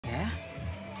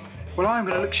Well, I'm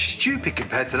going to look stupid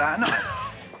compared to that, aren't I?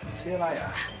 See you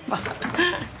later.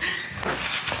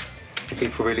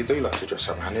 People really do like to dress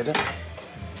up around here, don't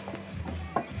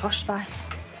they? Posh spice.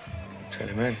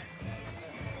 Telling me.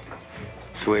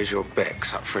 So where's your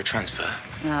Bex up for a transfer?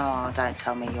 Oh, don't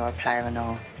tell me you're a player and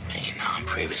all. Yeah, you know, I'm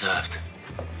pretty reserved.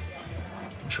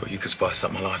 I'm sure you could spice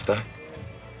up my life, though.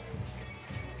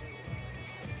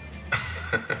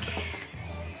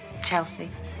 Chelsea.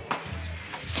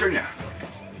 Junior.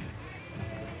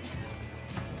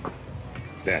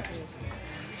 Dad.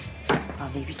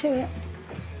 I'll leave you to it.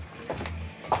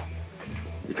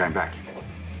 You came back.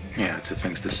 Yeah, to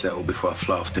things to settle before I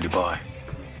fly off to Dubai.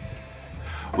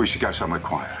 We should go somewhere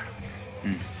quiet.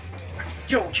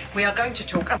 George, we are going to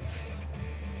talk.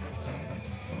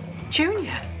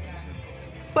 Junior,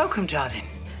 welcome, darling.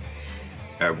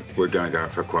 We're going to go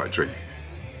out for a quiet drink.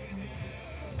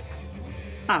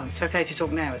 Oh, it's okay to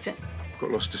talk now, is it?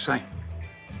 Got lots to say.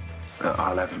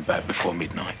 I'll have him back before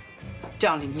midnight.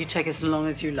 Darling, you take as long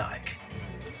as you like.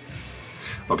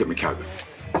 I'll get my coat.